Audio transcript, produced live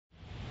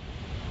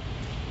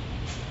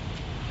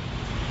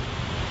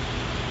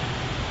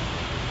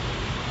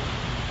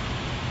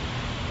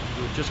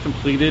Just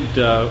completed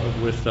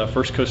with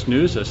First Coast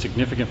News a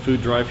significant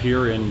food drive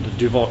here in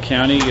Duval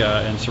County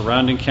and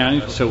surrounding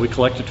counties. So we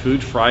collected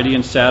food Friday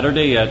and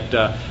Saturday at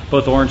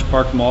both Orange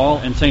Park Mall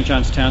and St.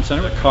 John's Town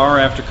Center. Car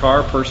after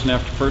car, person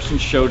after person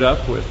showed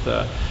up with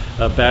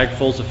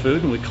bagfuls of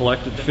food, and we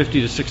collected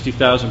 50 to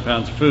 60,000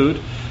 pounds of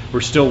food. We're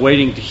still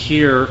waiting to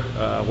hear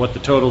what the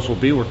totals will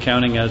be. We're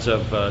counting as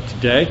of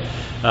today.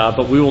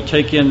 But we will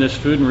take in this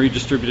food and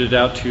redistribute it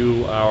out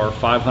to our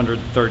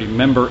 530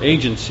 member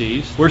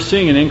agencies. We're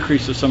seeing an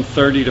increase of some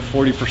 30 to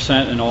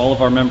 40% in all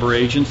of our member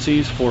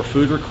agencies for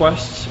food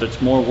requests.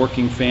 It's more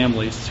working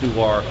families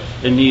who are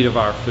in need of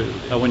our food.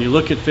 When you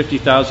look at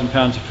 50,000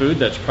 pounds of food,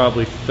 that's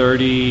probably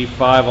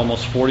 35,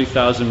 almost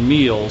 40,000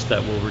 meals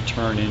that will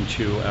return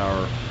into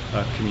our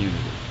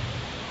community.